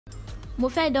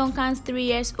Mofe Duncan's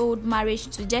 3-year-old marriage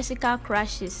to Jessica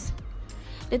crashes.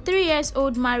 The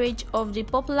 3-year-old marriage of the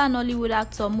popular Nollywood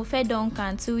actor Mofe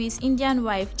Duncan to his Indian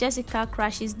wife Jessica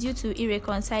crashes due to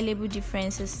irreconcilable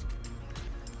differences.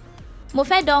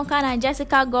 Mofe Duncan and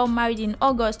Jessica got married in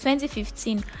August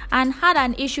 2015 and had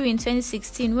an issue in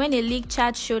 2016 when a leaked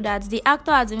chat showed that the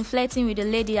actor had been flirting with a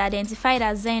lady identified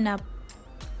as Zainab.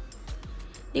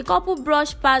 The couple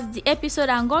brushed past the episode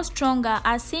and got stronger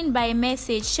as seen by a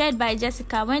message shared by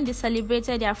Jessica when they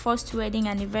celebrated their first wedding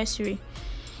anniversary.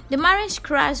 The marriage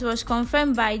crash was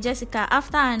confirmed by Jessica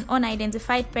after an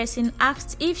unidentified person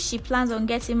asked if she plans on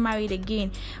getting married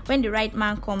again when the right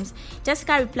man comes.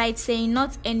 Jessica replied saying,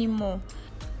 "Not anymore."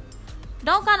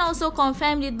 Duncan also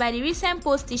confirmed it by the recent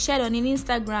post he shared on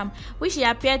Instagram, which he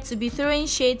appeared to be throwing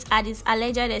shades at his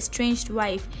alleged estranged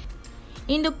wife.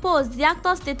 In the post, the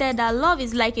actor stated that love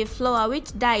is like a flower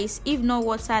which dies if not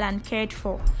watered and cared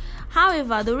for.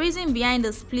 However, the reason behind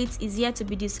the split is yet to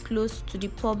be disclosed to the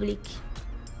public.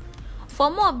 For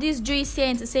more of this juicy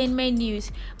entertainment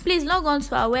news, please log on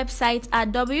to our website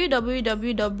at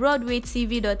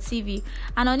www.broadwaytv.tv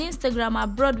and on Instagram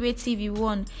at Broadway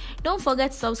TV1. Don't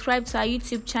forget to subscribe to our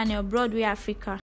YouTube channel, Broadway Africa.